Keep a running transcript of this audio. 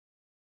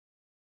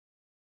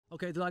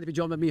Okay, delighted to be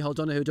joined by Micheál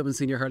Donoghue, Dublin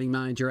Senior Hurling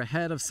Manager,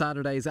 ahead of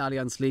Saturday's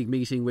Allianz League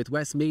meeting with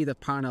Westmeath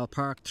at Parnell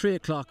Park. 3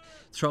 o'clock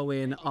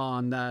throw-in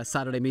on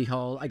Saturday,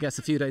 Micheál. I guess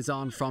a few days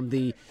on from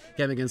the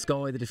game against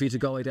Galway, the defeat of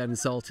Galway down in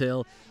Salt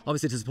Hill.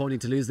 Obviously disappointing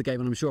to lose the game,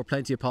 and I'm sure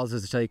plenty of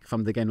positives to take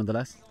from the game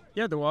nonetheless.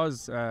 Yeah, there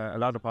was a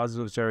lot of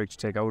positives, Derek, to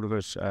take out of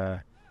it.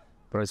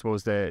 But I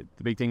suppose the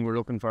big thing we're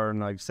looking for,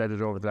 and I've said it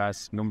over the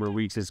last number of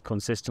weeks, is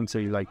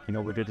consistency.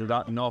 We did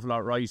an awful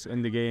lot right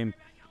in the game.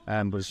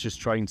 But it's just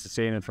trying to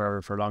sustain it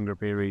for longer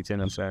periods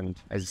in it. And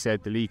as I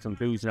said, the league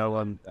concludes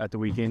now at the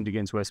weekend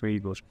against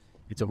Westmeath, but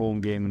it's a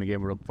home game and a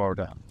game we're looking forward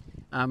to.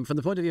 From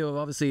the point of view of,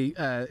 obviously,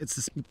 it's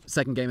the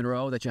second game in a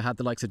row that you had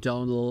the likes of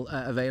Donald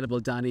available,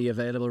 Danny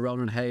available,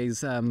 Ronan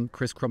Hayes,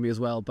 Chris Crummy as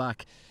well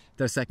back.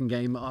 Their second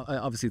game,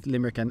 obviously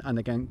Limerick and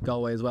again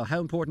Galway as well.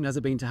 How important has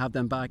it been to have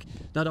them back,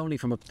 not only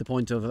from the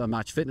point of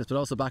match fitness, but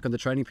also back on the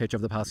training pitch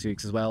over the past few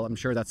weeks as well? I'm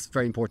sure that's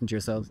very important to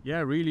yourselves. Yeah,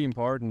 really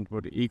important,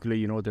 but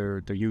equally,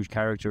 they're huge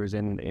characters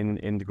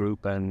in the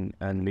group and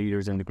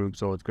leaders in the group,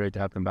 so it's great to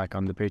have them back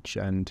on the pitch.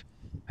 And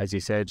as you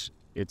said,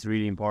 it's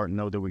really important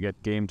now that we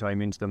get game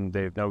time into them.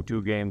 They've now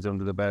 2 games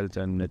under the belt,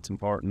 and it's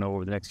important now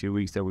over the next few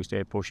weeks that we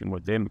stay pushing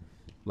with them.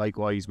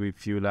 Likewise, we've a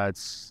few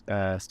lads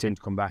still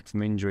to come back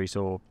from injury,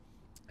 so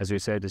as we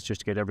said, it's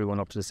just to get everyone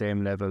up to the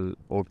same level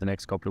over the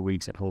next couple of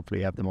weeks and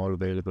hopefully have them all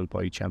available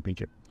by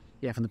championship.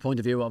 Yeah, from the point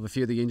of view of a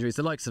few of the injuries,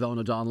 the likes of Owen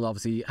O'Donnell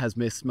obviously has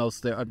missed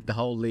most of the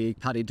whole league.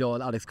 Paddy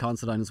Doyle, Alex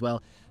Considine as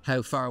well.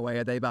 How far away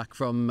are they back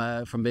from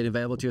being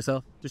available to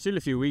yourself? There's still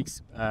a few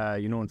weeks.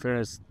 In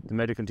fairness, the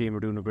medical team are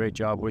doing a great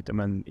job with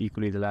them, and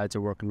equally the lads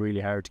are working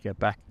really hard to get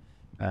back.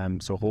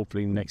 So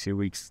hopefully in the next few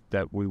weeks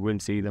that we will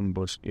see them,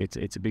 but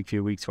it's a big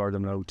few weeks for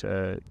them now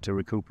to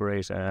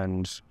recuperate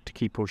and to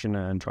keep pushing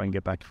and try and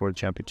get back before the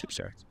championship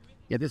starts.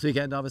 Yeah, this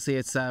weekend obviously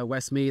it's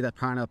Westmeath at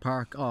Parnell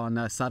Park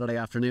on Saturday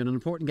afternoon, an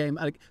important game,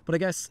 but I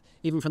guess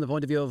even from the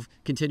point of view of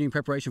continuing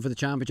preparation for the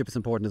championship, it's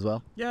important as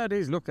well. Yeah, it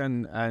is. Look,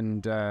 and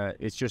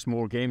it's just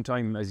more game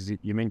time, as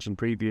you mentioned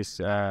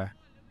previous,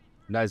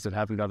 lads that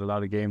haven't got a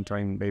lot of game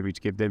time, maybe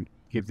to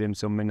give them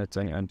some minutes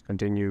and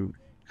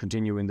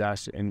continue in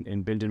that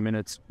in building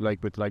minutes,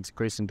 like with likes of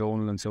Chris and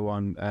Donald and so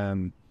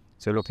on.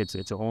 So look,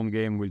 it's a home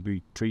game. We'll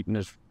be treating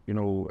it,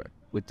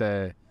 with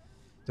the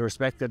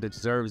respect that it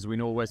deserves. We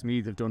know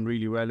Westmeath have done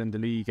really well in the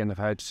league and have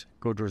had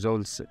good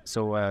results.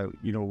 So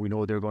we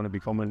know they're going to be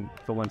coming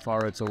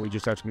for it. So we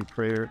just have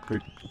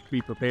to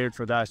be prepared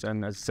for that.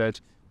 And as I said,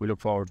 we look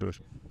forward to it.